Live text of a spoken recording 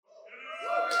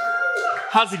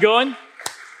How's it going?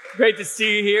 Great to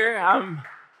see you here. I'm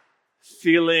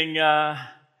feeling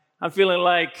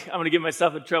like I'm gonna get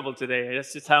myself in trouble today.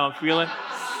 That's just how I'm feeling.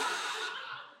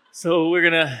 So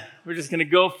we're just gonna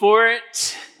go for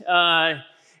it. If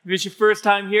it's your first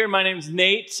time here, my name's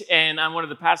Nate, and I'm one of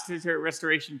the pastors here at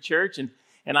Restoration Church, and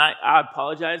I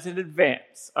apologize in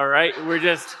advance. All right,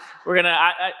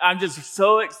 I'm just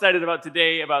so excited about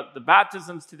today, about the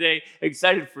baptisms today.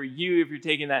 Excited for you if you're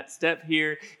taking that step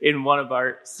here in one of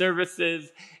our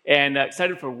services, and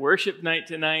excited for worship night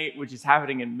tonight, which is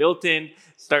happening in Milton.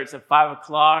 Starts at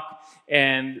 5:00,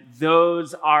 and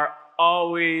those are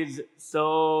always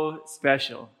so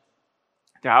special.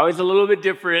 They're always a little bit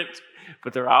different,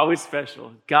 but they're always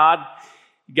special. God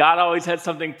always had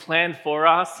something planned for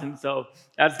us, and so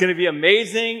that's going to be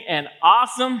amazing and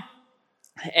awesome.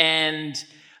 And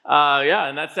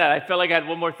and that's that. I felt like I had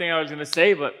one more thing I was going to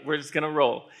say, but we're just going to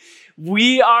roll.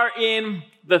 We are in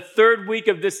the third week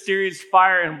of this series,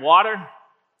 Fire and Water.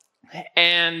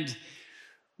 And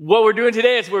what we're doing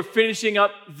today is we're finishing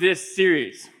up this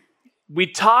series. We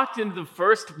talked in the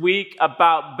first week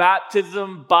about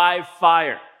baptism by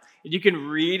fire. You can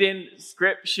read in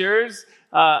scriptures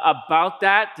about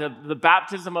that, the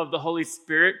baptism of the Holy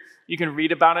Spirit. You can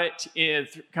read about it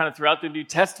kind of throughout the New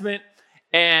Testament.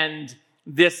 And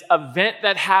this event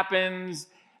that happens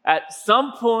at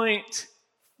some point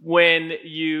when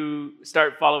you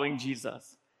start following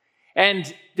Jesus.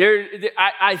 And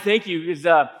I thank you,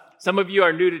 because some of you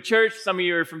are new to church, some of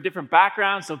you are from different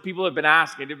backgrounds, so people have been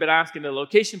asking. They've been asking the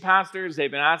location pastors, they've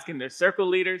been asking their circle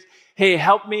leaders, hey,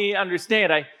 help me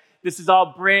understand. This is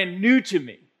all brand new to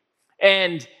me.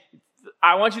 And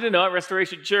I want you to know at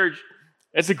Restoration Church,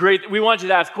 we want you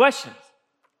to ask questions,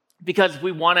 because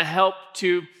we want to help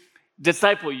to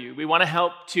disciple you. We want to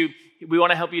help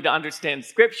you to understand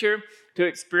Scripture, to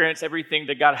experience everything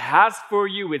that God has for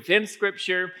you within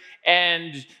Scripture.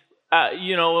 And,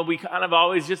 we kind of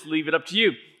always just leave it up to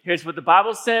you. Here's what the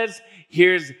Bible says.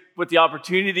 Here's what the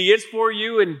opportunity is for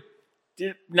you. And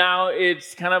now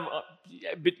it's kind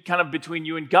of between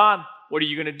you and God. What are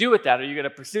you going to do with that? Are you going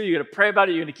to pursue? Are you going to pray about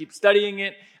it? Are you going to keep studying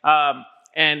it?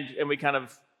 And we kind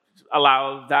of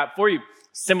allow that for you.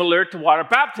 Similar to water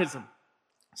baptism.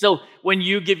 So when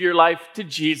you give your life to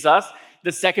Jesus,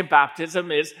 the second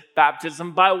baptism is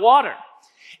baptism by water.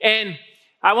 And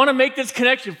I want to make this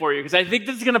connection for you, because I think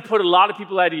this is going to put a lot of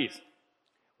people at ease.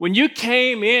 When you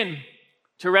came in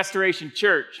to Restoration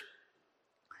Church,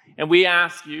 and we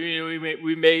asked you,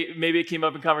 maybe it came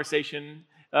up in conversation,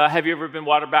 have you ever been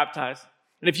water baptized?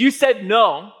 And if you said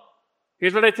no,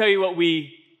 here's what I tell you what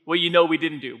we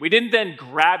didn't do. We didn't then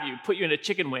grab you, put you in a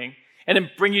chicken wing, and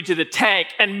then bring you to the tank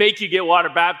and make you get water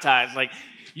baptized.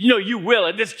 You will.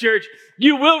 At this church,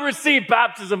 you will receive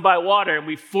baptism by water, and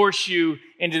we force you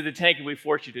into the tank, and we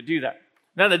force you to do that.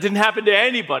 Now, that didn't happen to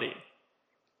anybody.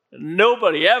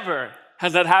 Nobody ever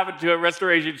has that happened to a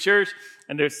Restoration Church,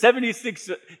 and there's 76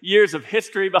 years of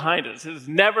history behind us. It has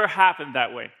never happened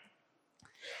that way.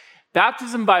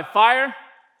 Baptism by fire,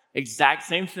 exact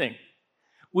same thing.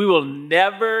 We will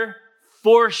never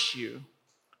force you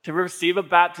to receive a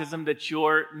baptism that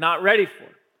you're not ready for.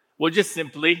 We'll just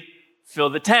simply fill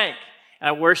the tank.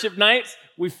 At worship nights,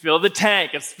 we fill the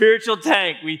tank, a spiritual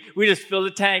tank. We just fill the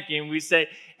tank, and we say,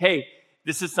 hey,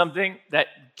 this is something that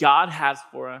God has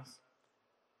for us.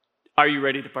 Are you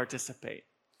ready to participate?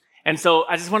 And so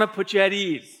I just want to put you at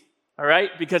ease, all right?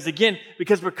 Because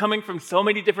we're coming from so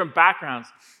many different backgrounds.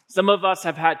 Some of us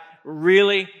have had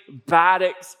really bad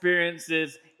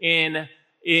experiences in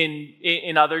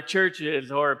other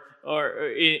churches or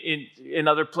in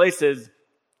other places.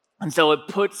 And so it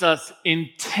puts us in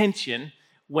tension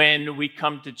when we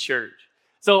come to church.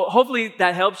 So hopefully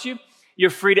that helps you. You're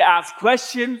free to ask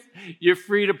questions. You're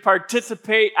free to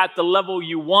participate at the level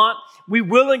you want. We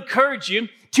will encourage you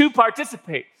to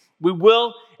participate. We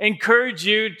will encourage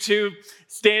you to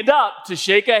stand up, to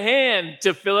shake a hand,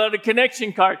 to fill out a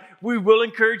connection card. We will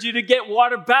encourage you to get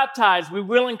water baptized. We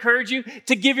will encourage you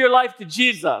to give your life to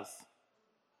Jesus.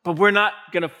 But we're not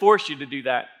going to force you to do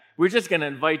that. We're just going to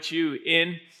invite you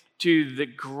in to the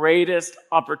greatest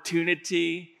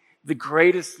opportunity, the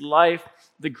greatest life,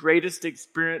 the greatest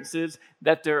experiences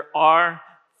that there are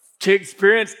to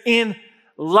experience in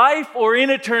life or in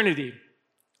eternity.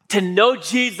 To know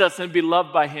Jesus and be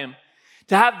loved by him,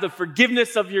 to have the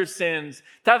forgiveness of your sins,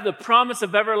 to have the promise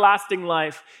of everlasting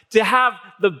life, to have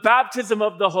the baptism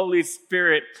of the Holy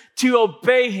Spirit, to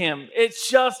obey him. It's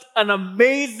just an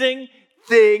amazing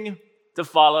thing to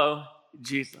follow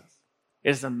Jesus.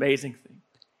 It's an amazing thing.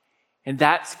 And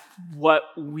that's what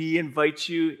we invite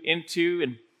you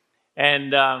into.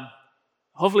 And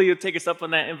hopefully you'll take us up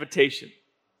on that invitation.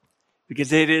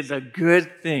 because it is a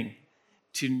good thing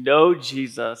to know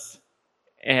Jesus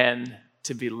and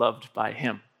to be loved by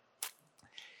him.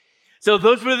 So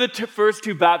those were the first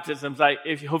two baptisms.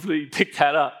 Hopefully you picked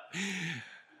that up.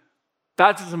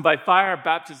 Baptism by fire,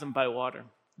 baptism by water.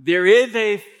 There is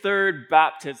a third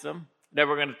baptism that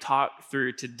we're going to talk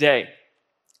through today.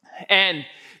 And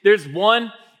there's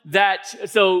one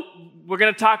so we're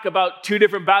going to talk about two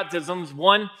different baptisms.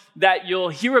 One that you'll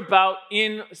hear about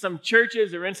in some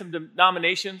churches or in some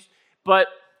denominations, but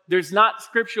there's not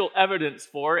scriptural evidence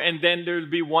for. And then there'll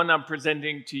be one I'm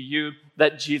presenting to you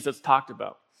that Jesus talked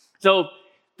about. So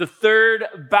the third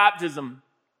baptism,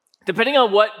 depending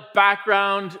on what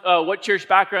background, what church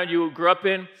background you grew up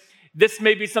in, this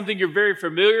may be something you're very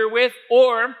familiar with,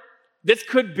 or this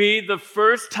could be the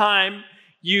first time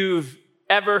you've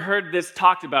ever heard this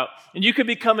talked about. And you could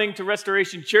be coming to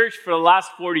Restoration Church for the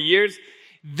last 40 years.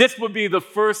 This would be the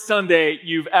first Sunday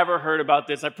you've ever heard about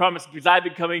this. I promise, because I've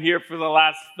been coming here for the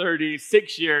last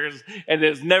 36 years, and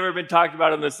it's never been talked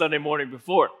about on the Sunday morning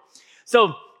before.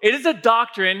 So it is a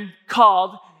doctrine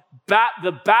called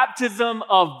the baptism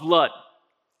of blood.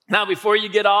 Now, before you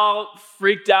get all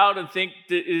freaked out and think,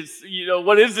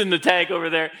 what is in the tank over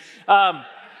there?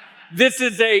 This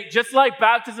is just like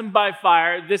baptism by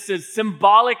fire, this is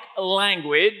symbolic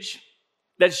language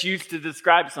that's used to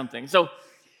describe something. So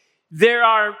there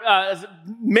are,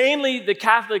 mainly the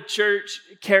Catholic Church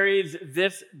carries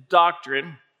this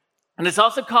doctrine, and it's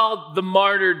also called the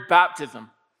martyred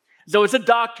baptism. So it's a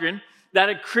doctrine that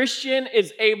a Christian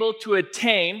is able to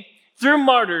attain through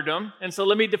martyrdom. And so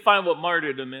let me define what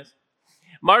martyrdom is.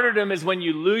 Martyrdom is when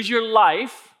you lose your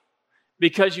life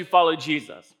because you follow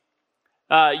Jesus.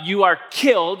 You are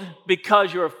killed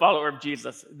because you're a follower of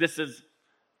Jesus. This is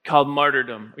called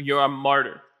martyrdom. You're a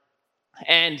martyr.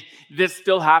 And this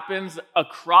still happens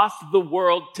across the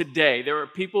world today. There are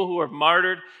people who are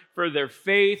martyred for their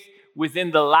faith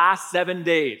within the last 7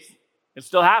 days. It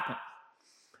still happens.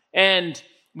 And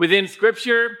within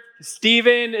Scripture,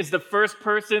 Stephen is the first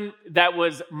person that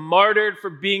was martyred for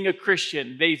being a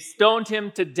Christian. They stoned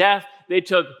him to death. They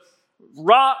took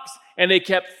rocks and they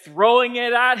kept throwing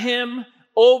it at him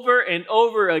over and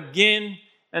over again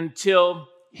until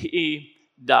he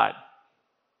died.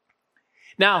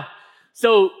 Now,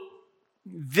 so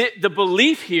the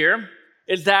belief here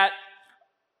is that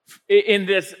in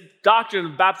this doctrine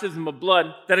of baptism of blood,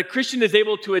 that a Christian is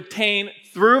able to attain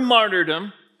through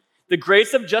martyrdom the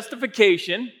grace of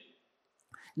justification,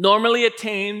 normally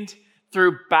attained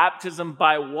through baptism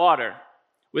by water,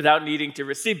 without needing to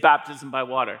receive baptism by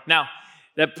water. Now,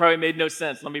 that probably made no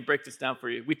sense. Let me break this down for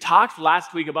you. We talked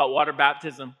last week about water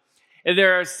baptism, and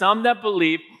there are some that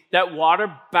believe that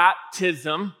water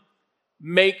baptism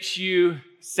makes you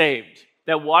saved.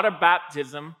 That water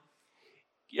baptism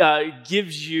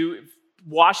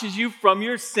washes you from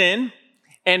your sin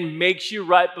and makes you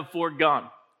right before God.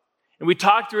 And we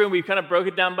talked through and we kind of broke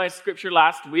it down by Scripture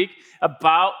last week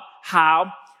about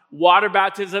how water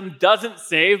baptism doesn't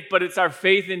save, but it's our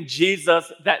faith in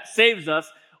Jesus that saves us.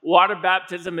 Water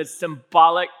baptism is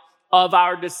symbolic of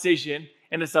our decision,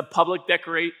 and it's a public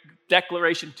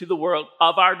declaration to the world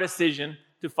of our decision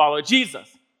to follow Jesus.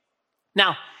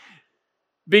 Now,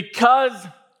 because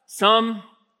some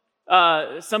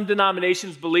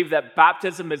denominations believe that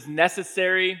baptism is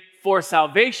necessary for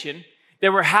salvation, they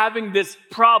were having this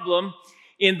problem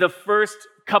in the first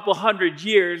couple hundred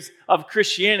years of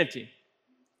Christianity.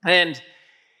 And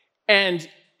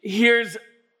here's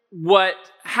what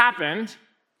happened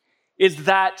is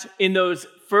that in those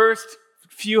first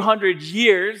few hundred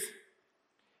years,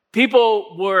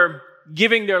 people were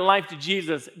giving their life to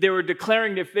Jesus. They were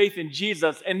declaring their faith in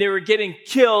Jesus, and they were getting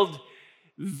killed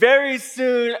very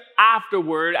soon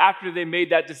after they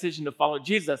made that decision to follow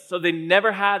Jesus. So they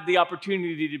never had the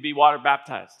opportunity to be water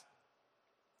baptized.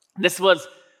 This was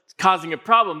causing a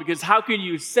problem, because how can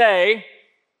you say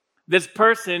this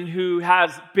person who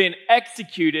has been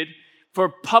executed for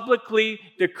publicly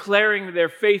declaring their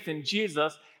faith in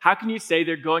Jesus, how can you say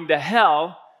they're going to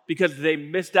hell because they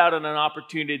missed out on an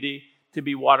opportunity to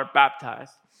be water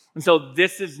baptized? And so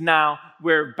this is now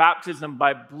where baptism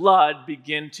by blood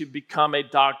began to become a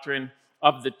doctrine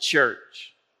of the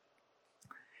church.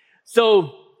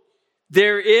 So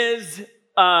there is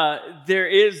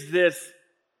this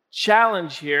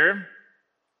challenge here.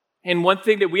 And one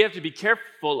thing that we have to be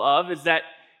careful of is that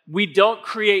we don't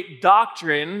create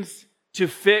doctrines to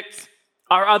fix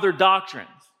our other doctrines.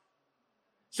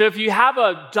 So if you have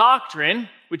a doctrine,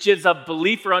 which is a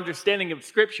belief or understanding of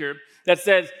Scripture, that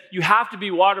says you have to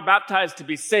be water baptized to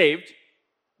be saved,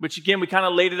 which again, we kind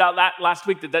of laid it out last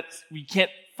week, that we can't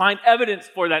find evidence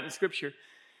for that in Scripture.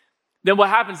 then what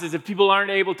happens is if people aren't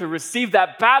able to receive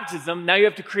that baptism, now you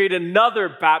have to create another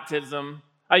baptism.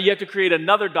 You have to create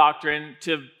another doctrine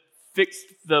to fix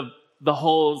the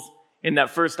holes in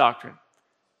that first doctrine.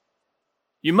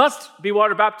 You must be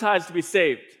water baptized to be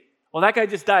saved. Well, that guy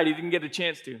just died. He didn't get a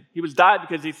chance to. He was died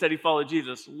because he said he followed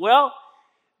Jesus. Well,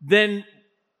 then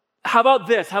how about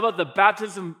this? How about the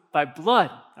baptism by blood?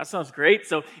 That sounds great.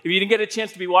 So if you didn't get a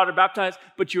chance to be water baptized,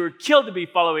 but you were killed to be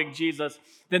following Jesus,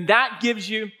 then that gives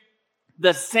you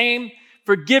the same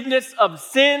forgiveness of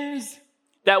sins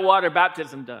that water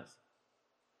baptism does.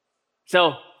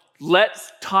 So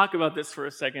let's talk about this for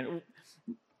a second.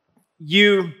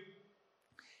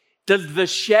 Does the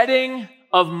shedding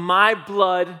of my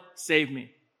blood save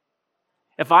me?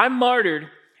 If I'm martyred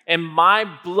and my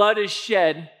blood is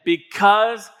shed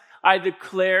because I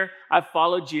declare I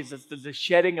follow Jesus, does the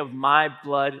shedding of my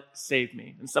blood save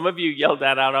me? And some of you yelled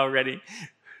that out already.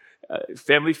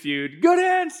 Family Feud, good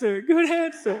answer, good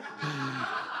answer.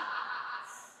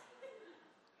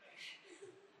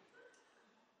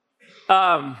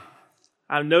 I'm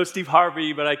no Steve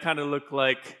Harvey, but I kind of look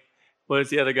like, what was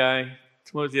the other guy,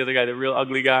 the real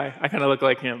ugly guy? I kind of look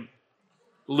like him.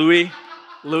 Louis,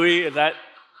 is that?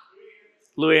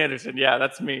 Louis Anderson, yeah,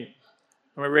 that's me.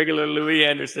 I'm a regular Louis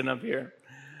Anderson up here.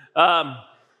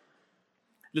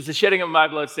 Does the shedding of my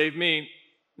blood save me?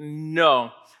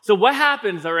 No. So what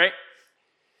happens, all right?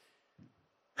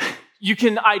 You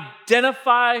can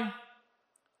identify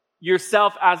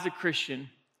yourself as a Christian,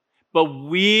 but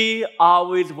we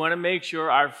always want to make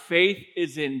sure our faith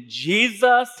is in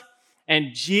Jesus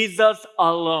and Jesus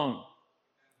alone.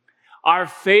 Our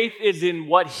faith is in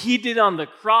what he did on the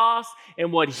cross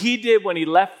and what he did when he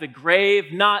left the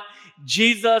grave, not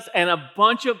Jesus and a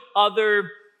bunch of other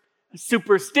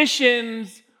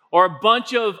superstitions or a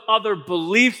bunch of other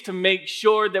beliefs to make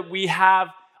sure that we have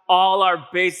all our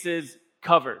bases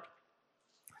covered.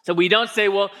 So we don't say,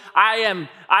 well,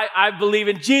 I believe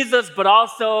in Jesus, but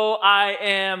also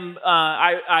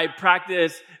I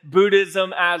practice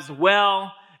Buddhism as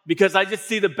well because I just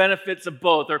see the benefits of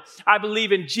both. Or I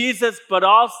believe in Jesus, but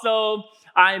also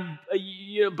I'm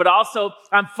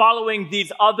following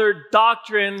these other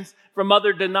doctrines from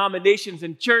other denominations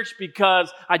in church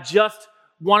because I just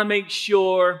want to make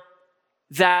sure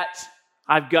that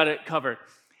I've got it covered.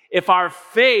 If our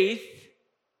faith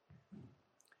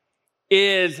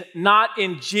is not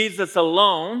in Jesus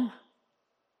alone,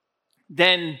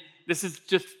 then this is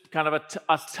just kind of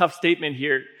a tough statement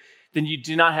here. Then you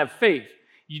do not have faith.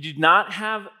 You do not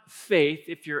have faith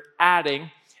if you're adding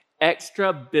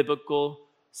extra biblical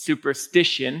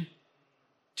superstition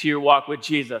to your walk with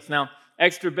Jesus. Now,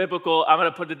 extra biblical, I'm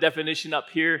going to put the definition up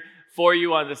here for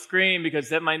you on the screen because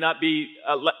that might not be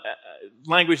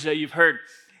language that you've heard.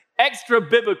 Extra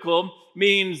biblical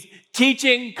means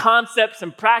teaching, concepts,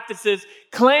 and practices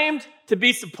claimed to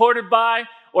be supported by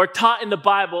or taught in the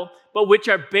Bible, but which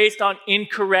are based on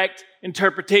incorrect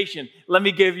interpretation. Let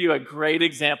me give you a great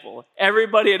example.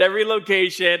 Everybody at every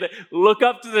location, look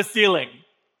up to the ceiling.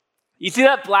 You see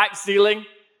that black ceiling?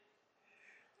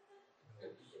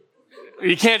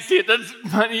 You can't see it.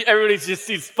 Everybody just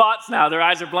sees spots now. Their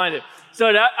eyes are blinded. So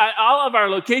at all of our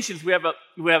locations, we have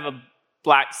a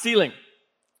black ceiling.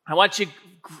 I want you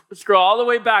to scroll all the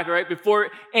way back, right? Before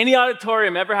any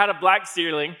auditorium ever had a black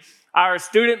ceiling, our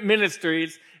student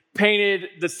ministries painted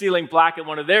the ceiling black in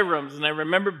one of their rooms. And I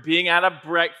remember being at a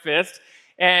breakfast,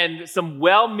 and some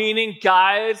well-meaning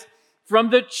guys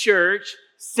from the church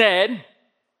said,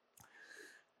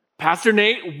 Pastor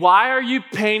Nate, why are you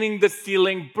painting the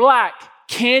ceiling black?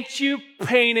 Can't you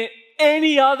paint it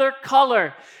any other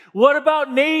color? What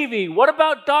about navy? What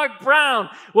about dark brown?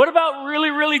 What about really,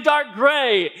 really dark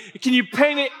gray? Can you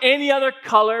paint it any other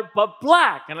color but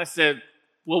black? And I said,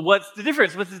 well, what's the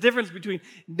difference? What's the difference between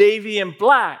navy and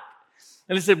black?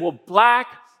 And I said, well, black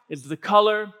is the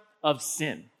color of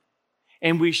sin.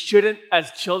 And we shouldn't,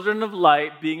 as children of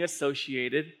light, being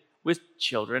associated with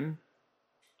children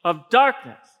of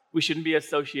darkness. We shouldn't be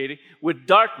associated with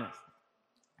darkness.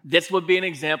 This would be an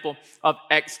example of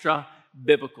extra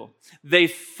biblical. They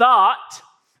thought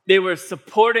they were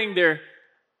supporting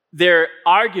their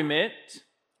argument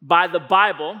by the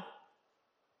Bible,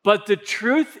 but the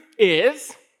truth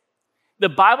is, the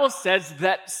Bible says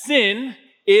that sin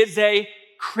is a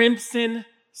crimson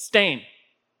stain.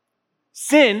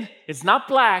 Sin is not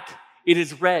black, it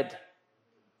is red.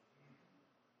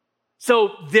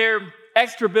 So their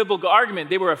extra biblical argument,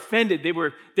 they were offended.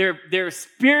 Their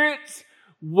spirits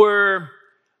were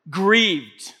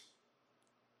grieved.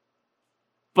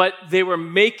 But they were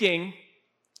making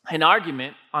an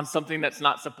argument on something that's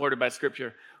not supported by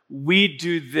Scripture. We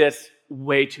do this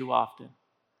way too often.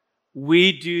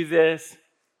 We do this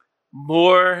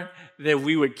more than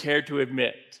we would care to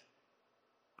admit.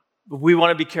 But we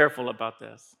want to be careful about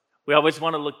this. We always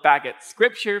want to look back at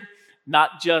Scripture,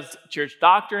 not just church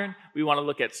doctrine. We want to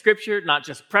look at Scripture, not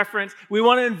just preference. We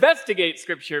want to investigate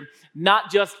Scripture,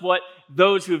 not just what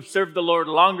those who have served the Lord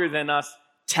longer than us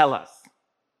tell us.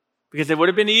 Because it would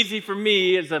have been easy for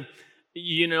me as a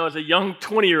young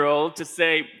 20-year-old to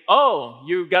say, oh,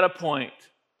 you got a point.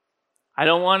 I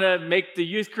don't want to make the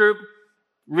youth group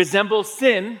resemble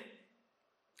sin,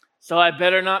 so I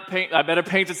better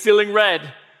paint the ceiling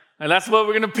red. And that's what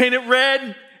we're going to paint it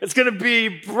red. It's going to be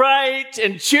bright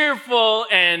and cheerful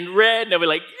and red. And they'll be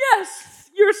like, yes,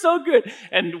 you're so good.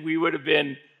 And we would have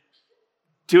been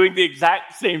doing the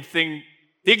exact same thing,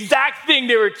 the exact thing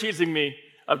they were accusing me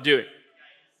of doing.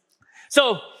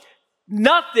 So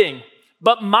nothing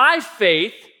but my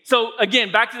faith. So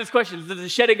again, back to this question, does the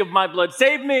shedding of my blood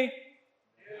save me?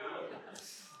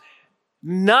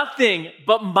 Nothing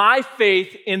but my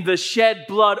faith in the shed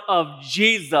blood of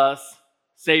Jesus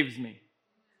saves me.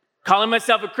 Calling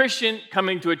myself a Christian,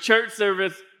 coming to a church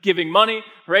service, giving money,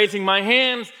 raising my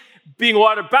hands, being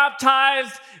water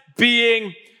baptized,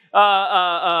 being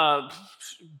a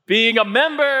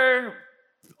member,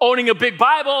 owning a big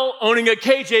Bible, owning a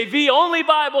KJV only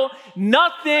Bible,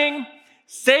 nothing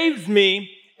saves me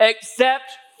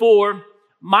except for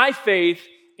my faith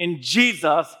in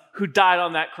Jesus who died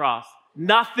on that cross.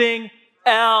 Nothing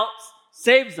else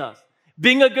saves us.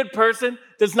 Being a good person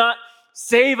does not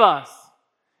save us.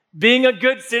 Being a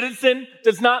good citizen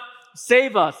does not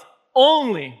save us.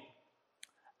 Only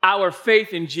our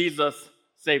faith in Jesus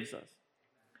saves us.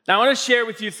 Now, I want to share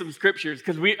with you some scriptures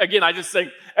because I just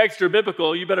think extra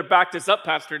biblical. You better back this up,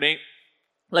 Pastor Nate.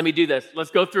 Let me do this.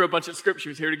 Let's go through a bunch of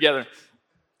scriptures here together.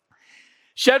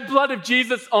 Shed blood of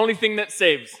Jesus, only thing that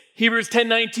saves. Hebrews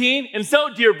 10:19. And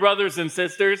so, dear brothers and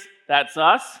sisters, that's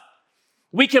us,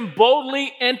 we can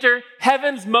boldly enter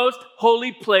heaven's most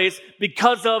holy place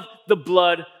because of the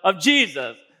blood of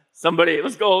Jesus. Somebody,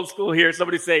 let's go old school here.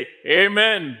 Somebody say,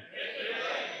 amen.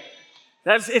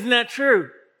 Isn't that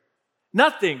true?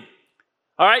 Nothing.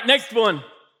 All right, next one.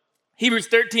 Hebrews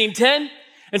 13:10.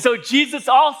 And so Jesus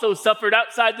also suffered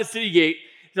outside the city gate.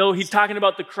 So he's talking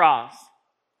about the cross.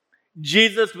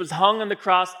 Jesus was hung on the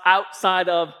cross outside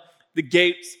of the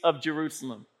gates of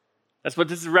Jerusalem. That's what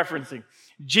this is referencing.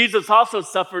 Jesus also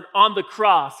suffered on the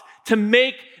cross to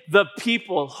make the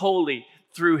people holy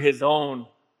through his own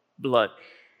blood.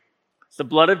 It's the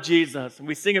blood of Jesus. And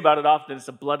we sing about it often. It's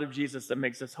the blood of Jesus that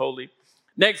makes us holy.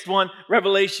 Next one,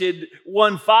 Revelation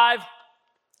 1:5.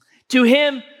 To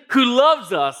him who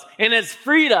loves us and has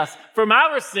freed us from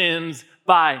our sins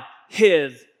by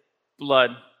his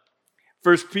blood.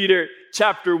 1 Peter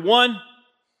chapter 1.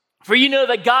 For you know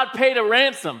that God paid a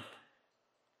ransom.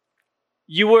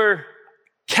 You were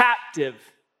captive.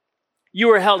 You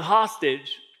were held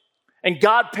hostage. And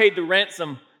God paid the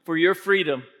ransom for your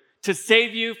freedom to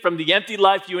save you from the empty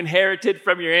life you inherited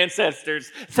from your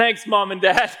ancestors. Thanks, Mom and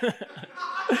Dad.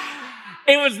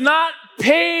 It was not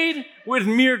paid with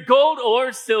mere gold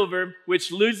or silver,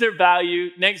 which lose their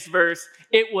value. Next verse.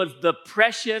 It was the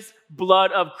precious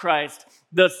blood of Christ,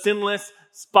 the sinless,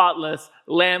 spotless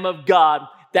Lamb of God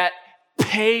that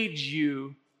paid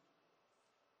you,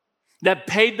 that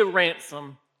paid the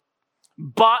ransom,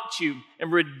 bought you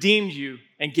and redeemed you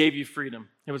and gave you freedom.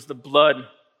 It was the blood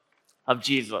of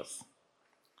Jesus.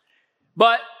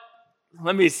 But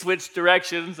let me switch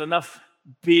directions. Enough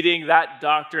beating that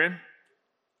doctrine.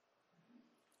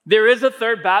 There is a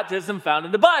third baptism found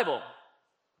in the Bible.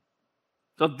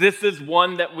 So this is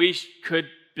one that we could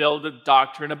build a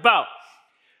doctrine about.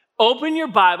 Open your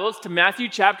Bibles to Matthew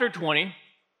chapter 20.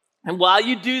 And while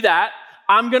you do that,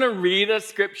 I'm going to read a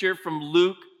scripture from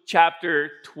Luke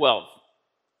chapter 12.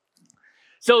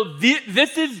 So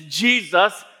this is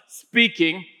Jesus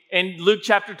speaking in Luke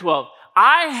chapter 12.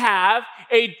 I have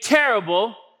a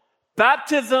terrible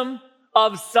baptism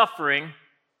of suffering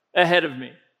ahead of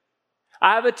me.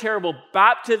 I have a terrible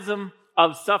baptism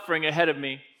of suffering ahead of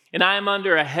me, and I am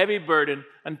under a heavy burden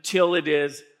until it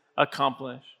is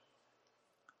accomplished.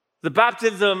 The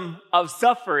baptism of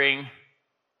suffering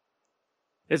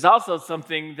is also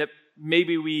something that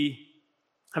maybe we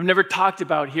have never talked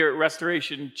about here at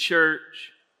Restoration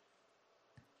Church,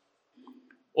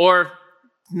 or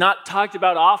not talked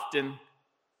about often.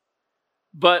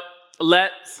 But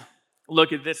let's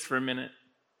look at this for a minute.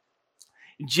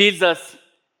 Jesus,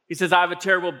 he says, I have a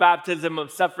terrible baptism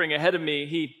of suffering ahead of me.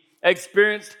 He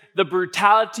experienced the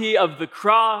brutality of the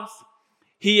cross.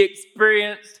 He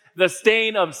experienced the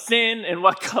stain of sin. And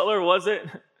what color was it?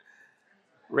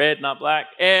 Red, not black.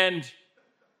 And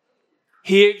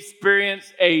He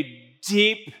experienced a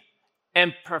deep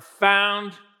and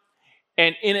profound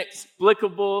and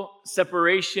inexplicable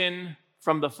separation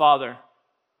from the Father.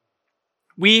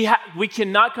 We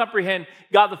cannot comprehend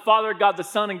God the Father, God the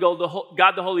Son, and God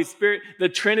the Holy Spirit, the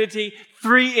Trinity,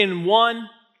 three in one.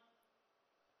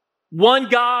 One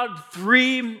God,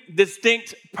 three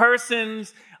distinct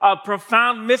persons, a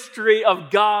profound mystery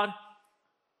of God.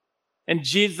 And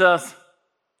Jesus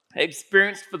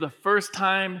experienced for the first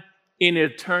time in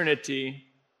eternity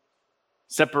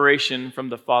separation from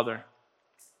the Father.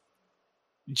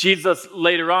 Jesus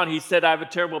later on, he said, I have a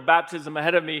terrible baptism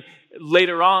ahead of me.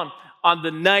 Later on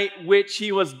the night which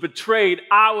he was betrayed,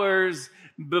 hours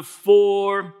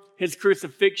before his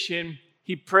crucifixion,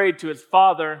 he prayed to his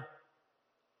Father,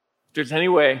 if there's any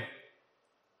way,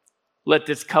 let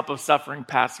this cup of suffering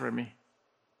pass from me.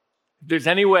 If there's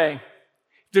any way,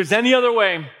 if there's any other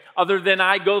way other than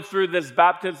I go through this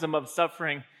baptism of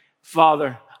suffering,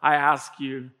 Father, I ask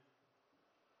you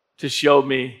to show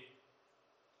me.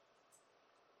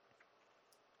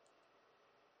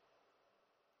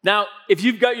 Now, if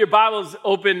you've got your Bibles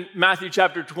open, Matthew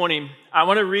chapter 20, I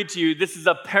want to read to you, this is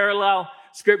a parallel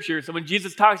scripture. So when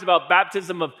Jesus talks about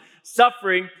baptism of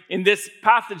suffering, in this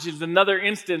passage is another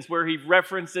instance where he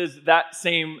references that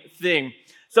same thing.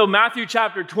 So Matthew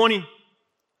chapter 20,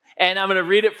 and I'm going to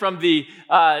read it from the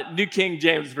New King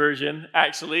James Version,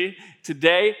 actually,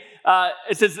 today.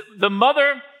 It says, the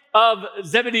mother of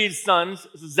Zebedee's sons,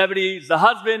 Zebedee's the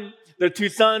husband, their two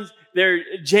sons, they're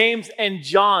James and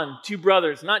John, two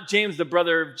brothers. Not James, the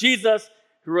brother of Jesus,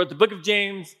 who wrote the book of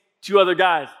James, two other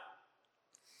guys.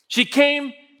 She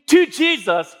came to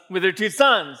Jesus with her two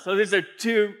sons. So these are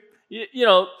two,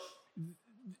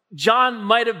 John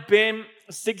might have been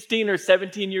 16 or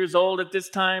 17 years old at this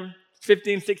time,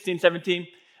 15, 16, 17,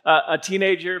 a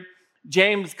teenager.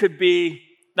 James could be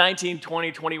 19,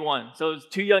 20, 21. So it's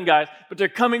two young guys, but they're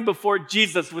coming before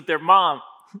Jesus with their mom.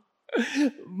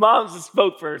 Mom's a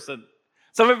spokesperson.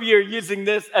 Some of you are using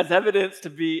this as evidence to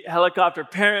be helicopter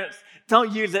parents.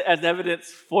 Don't use it as evidence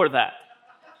for that.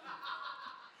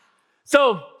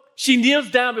 So she kneels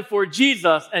down before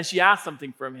Jesus and she asks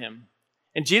something from him.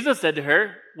 And Jesus said to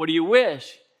her, what do you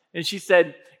wish? And she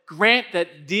said, grant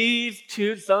that these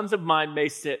two sons of mine may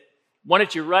sit, one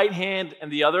at your right hand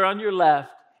and the other on your left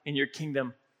in your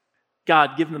kingdom.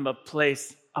 God, give them a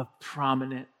place of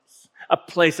prominence, a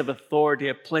place of authority,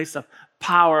 a place of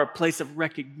power, a place of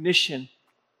recognition.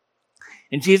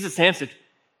 And Jesus answered,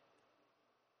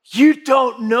 you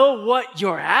don't know what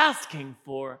you're asking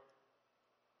for.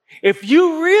 If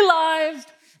you realized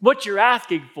what you're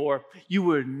asking for, you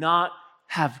would not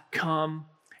have come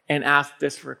and asked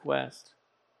this request.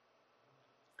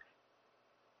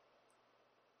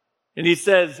 And he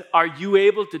says, are you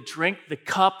able to drink the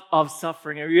cup of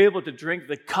suffering? Are you able to drink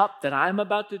the cup that I'm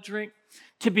about to drink?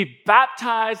 To be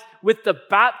baptized with the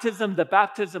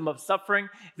baptism of suffering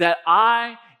that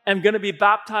I am going to be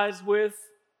baptized with?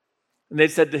 And they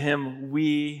said to him,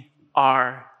 we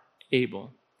are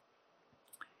able.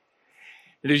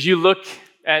 And as you look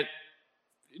at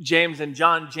James and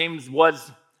John, James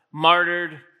was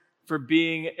martyred for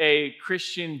being a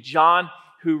Christian. John,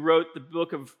 who wrote the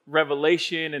book of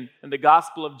Revelation and the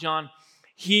Gospel of John,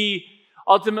 he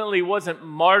ultimately wasn't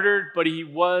martyred, but he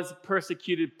was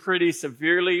persecuted pretty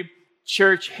severely.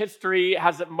 Church history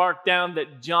has it marked down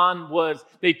that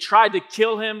they tried to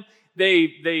kill him.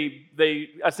 They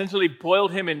essentially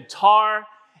boiled him in tar,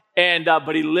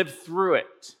 but he lived through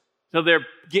it. So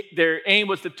their aim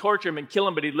was to torture him and kill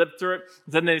him, but he lived through it.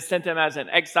 Then they sent him as an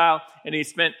exile, and he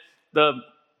spent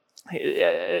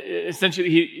essentially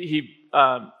he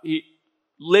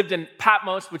lived in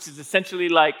Patmos, which is essentially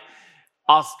like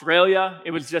Australia.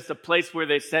 It was just a place where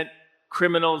they sent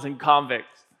criminals and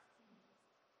convicts.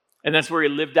 And that's where he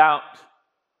lived out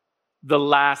the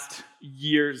last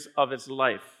years of his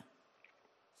life.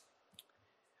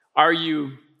 Are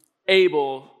you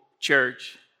able,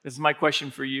 church? This is my question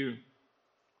for you.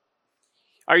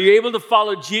 Are you able to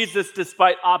follow Jesus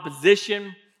despite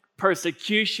opposition,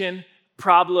 persecution,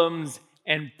 problems,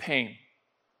 and pain?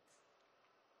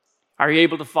 Are you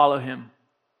able to follow him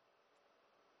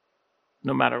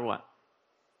no matter what?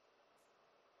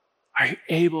 Are you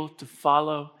able to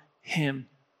follow him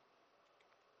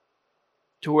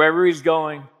to wherever he's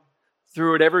going,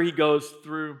 through whatever he goes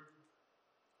through?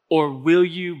 Or will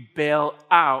you bail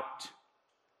out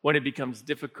when it becomes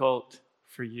difficult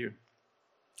for you?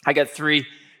 I got 3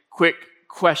 quick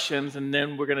questions, and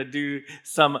then we're going to do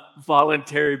some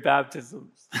voluntary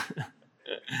baptisms.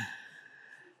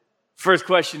 First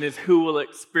question is, who will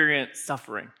experience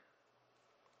suffering?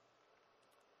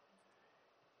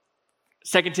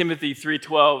 2 Timothy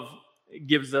 3:12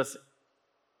 gives us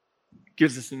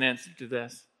an answer to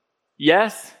this.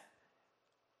 Yes,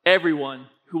 everyone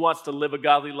who wants to live a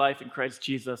godly life in Christ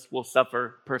Jesus will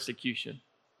suffer persecution.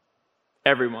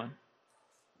 Everyone.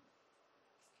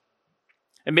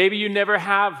 And maybe you never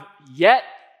have yet,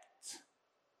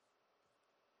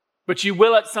 but you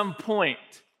will at some point,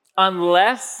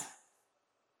 unless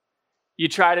you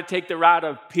try to take the route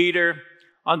of Peter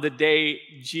on the day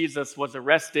Jesus was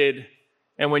arrested.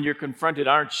 And when you're confronted,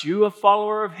 aren't you a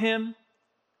follower of him?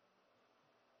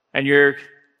 And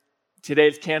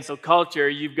today's cancel culture,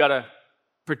 you've got to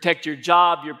protect your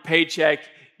job, your paycheck,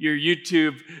 your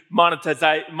YouTube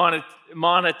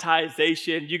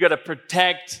monetization. You got to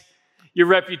protect your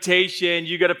reputation.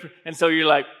 And so you're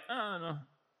like, I don't know.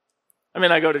 I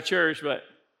mean, I go to church, but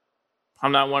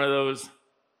I'm not one of those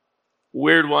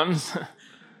weird ones.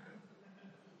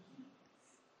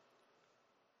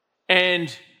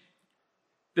 And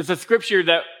there's a scripture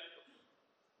that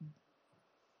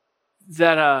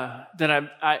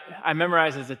I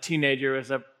memorized as a teenager. It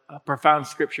was a profound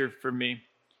scripture for me.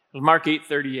 It was Mark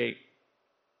 8:38.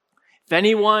 If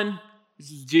anyone,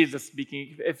 this is Jesus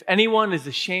speaking, if anyone is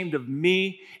ashamed of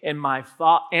me and my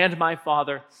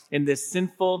Father in this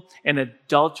sinful and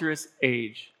adulterous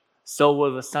age, so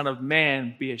will the Son of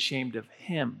Man be ashamed of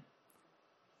him.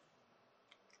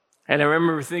 And I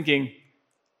remember thinking,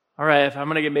 all right, if I'm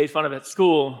going to get made fun of at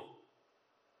school,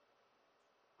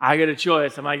 I get a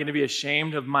choice. Am I going to be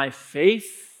ashamed of my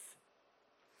faith?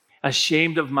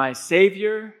 Ashamed of my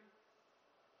Savior?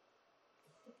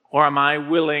 Or am I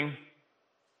willing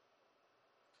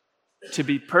to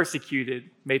be persecuted,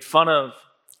 made fun of,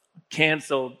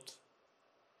 canceled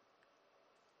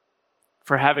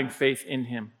for having faith in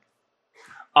him?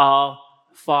 All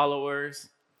followers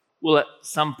will at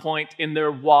some point in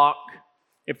their walk,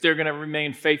 if they're going to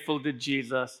remain faithful to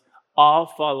Jesus, all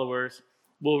followers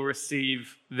will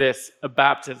receive this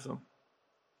baptism.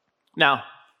 Now,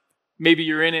 maybe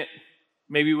you're in it.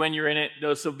 Maybe when you're in it,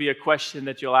 this will be a question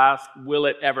that you'll ask, will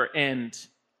it ever end?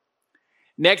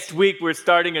 Next week, we're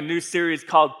starting a new series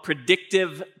called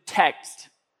Predictive Text.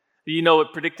 You know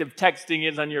what predictive texting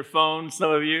is on your phone,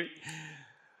 some of you.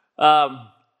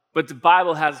 But the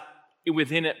Bible has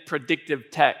within it predictive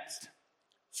text.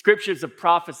 Scriptures of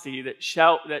prophecy that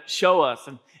show us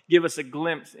and give us a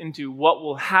glimpse into what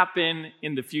will happen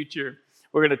in the future.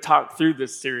 We're going to talk through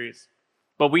this series.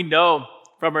 But we know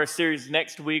from our series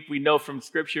next week, we know from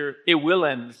Scripture, it will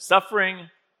end. Suffering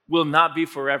will not be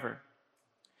forever.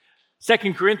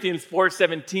 2 Corinthians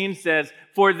 4:17 says,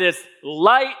 for this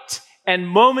light and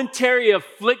momentary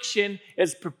affliction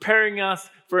is preparing us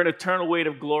for an eternal weight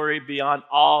of glory beyond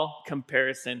all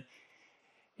comparison.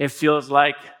 It feels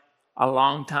like a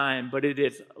long time, but it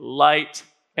is light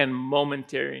and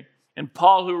momentary. And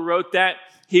Paul, who wrote that,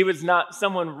 he was not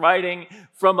someone writing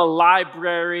from a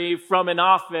library, from an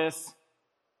office.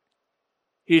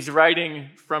 He's writing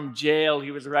from jail.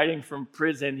 He was writing from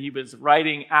prison. He was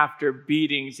writing after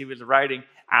beatings. He was writing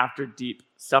after deep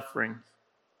suffering.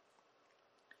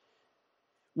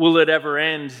 Will it ever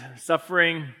end?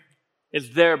 Suffering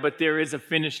is there, but there is a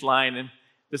finish line. And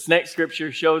this next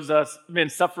scripture shows us,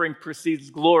 suffering precedes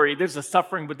glory. There's a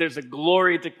suffering, but there's a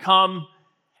glory to come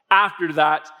after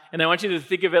that. And I want you to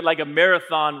think of it like a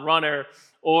marathon runner,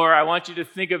 or I want you to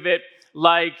think of it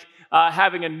like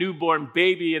having a newborn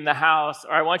baby in the house,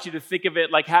 or I want you to think of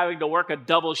it like having to work a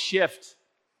double shift,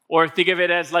 or think of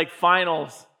it as like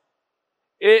finals.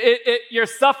 You're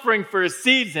suffering for a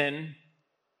season,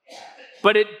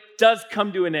 but it does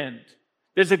come to an end.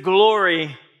 There's a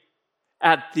glory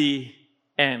at the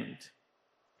end.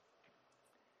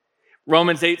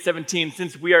 Romans 8:17,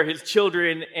 since we are his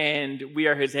children and we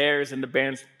are his heirs, and the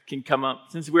bands can come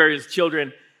up. Since we are his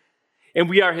children and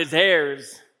we are his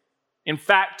heirs, in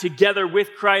fact, together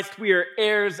with Christ, we are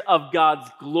heirs of God's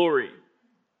glory.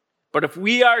 But if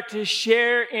we are to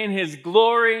share in his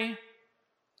glory,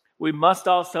 we must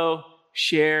also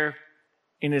share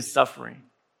in his suffering.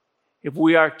 If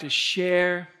we are to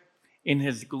share in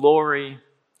his glory,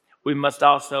 we must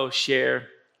also share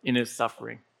in his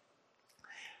suffering.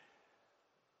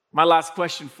 My last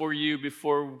question for you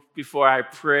before I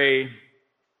pray,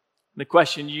 the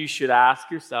question you should ask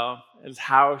yourself is,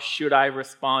 how should I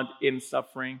respond in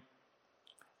suffering?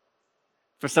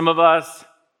 For some of us,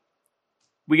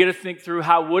 we got to think through,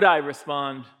 how would I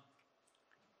respond?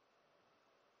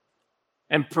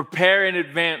 And prepare in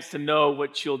advance to know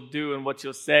what you'll do and what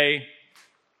you'll say.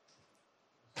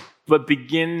 But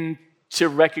begin to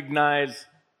recognize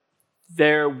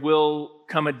there will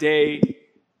come a day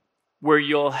where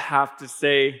you'll have to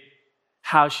say,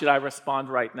 How should I respond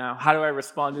right now? How do I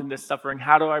respond in this suffering?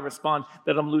 How do I respond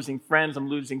that I'm losing friends, I'm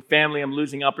losing family, I'm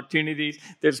losing opportunities?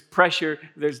 There's pressure,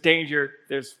 there's danger,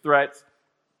 there's threats.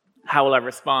 How will I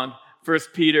respond? 1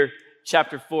 Peter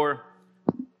chapter 4.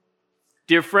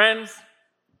 Dear friends,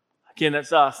 again,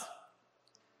 that's us.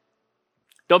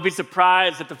 Don't be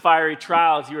surprised at the fiery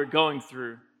trials you are going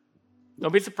through.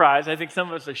 Don't be surprised. I think some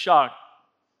of us are shocked.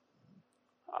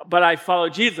 But I follow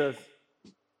Jesus.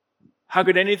 How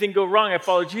could anything go wrong? I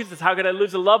follow Jesus. How could I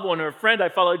lose a loved one or a friend? I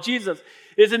follow Jesus.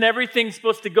 Isn't everything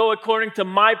supposed to go according to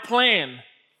my plan?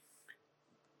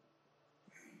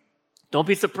 Don't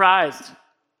be surprised.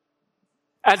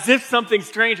 As if something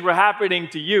strange were happening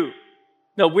to you.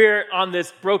 No, we're on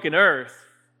this broken earth.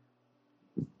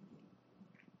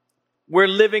 We're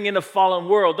living in a fallen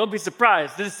world. Don't be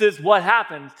surprised. This is what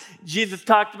happens. Jesus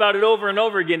talked about it over and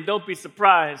over again. Don't be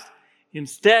surprised.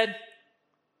 Instead,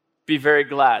 be very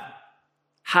glad.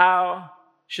 How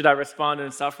should I respond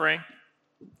in suffering?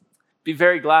 Be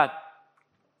very glad.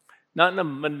 Not in a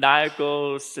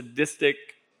maniacal, sadistic.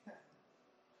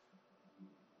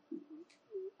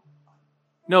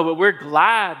 No, but we're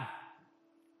glad.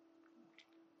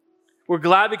 We're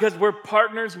glad because we're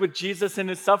partners with Jesus in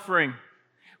his suffering.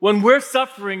 When we're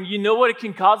suffering, you know what it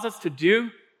can cause us to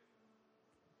do?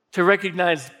 To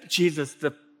recognize Jesus,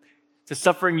 the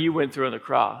suffering you went through on the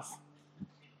cross.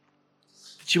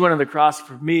 That you went on the cross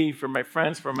for me, for my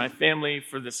friends, for my family,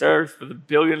 for this earth, for the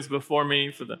billions before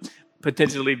me, for the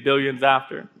potentially billions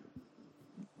after.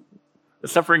 The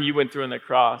suffering you went through on the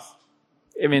cross,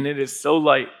 I mean, it is so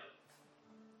light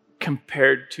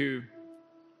compared to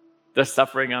the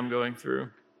suffering I'm going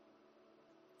through.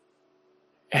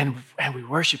 And we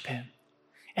worship him,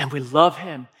 and we love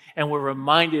him, and we're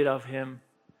reminded of him,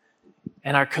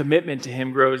 and our commitment to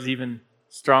him grows even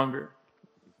stronger.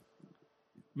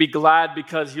 Be glad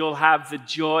because you'll have the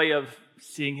joy of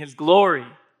seeing his glory.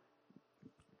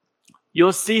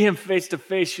 You'll see him face to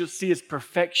face. You'll see his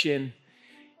perfection.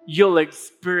 You'll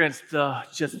experience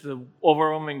the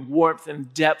overwhelming warmth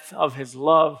and depth of his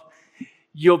love.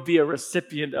 You'll be a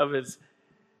recipient of his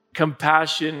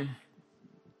compassion.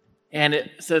 And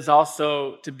it says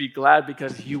also to be glad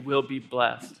because you will be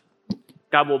blessed.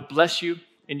 God will bless you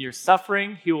in your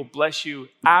suffering. He will bless you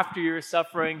after your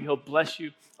suffering. He'll bless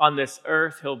you on this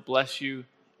earth. He'll bless you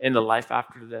in the life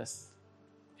after this.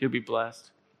 You'll be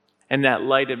blessed. And that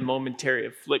light and momentary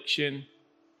affliction,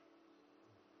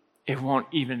 it won't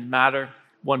even matter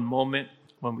one moment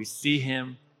when we see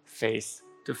him face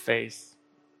to face.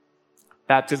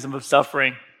 Baptism of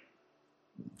suffering.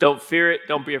 Don't fear it.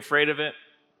 Don't be afraid of it.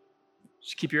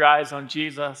 Just keep your eyes on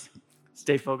Jesus.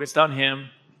 Stay focused on him.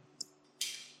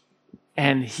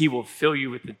 And he will fill you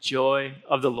with the joy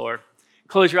of the Lord.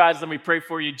 Close your eyes. Let me pray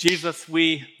for you. Jesus,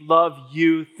 we love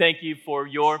you. Thank you for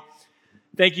your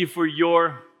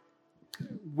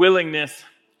willingness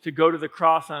to go to the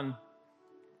cross on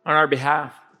our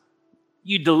behalf.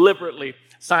 You deliberately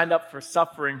signed up for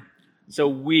suffering so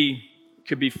we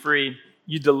could be free.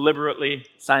 You deliberately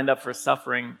signed up for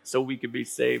suffering so we could be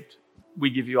saved. We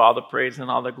give you all the praise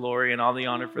and all the glory and all the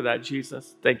honor for that,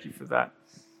 Jesus. Thank you for that.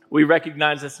 We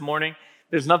recognize this morning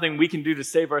there's nothing we can do to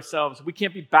save ourselves. We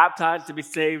can't be baptized to be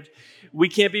saved. We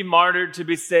can't be martyred to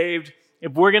be saved.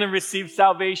 If we're going to receive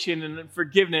salvation and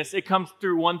forgiveness, it comes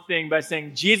through one thing by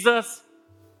saying, Jesus,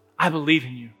 I believe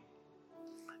in you.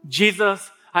 Jesus,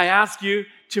 I ask you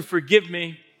to forgive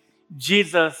me.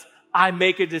 Jesus, I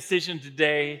make a decision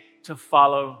today to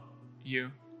follow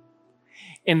you.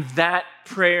 And that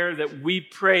prayer that we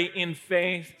pray in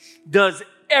faith does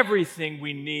everything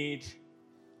we need.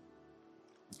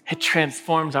 It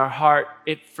transforms our heart.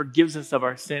 It forgives us of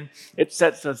our sin. It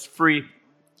sets us free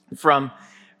from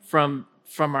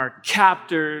our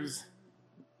captors.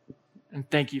 And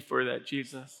thank you for that,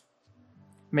 Jesus.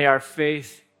 May our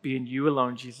faith be in you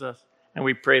alone, Jesus. And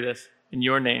we pray this in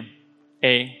your name.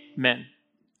 Amen.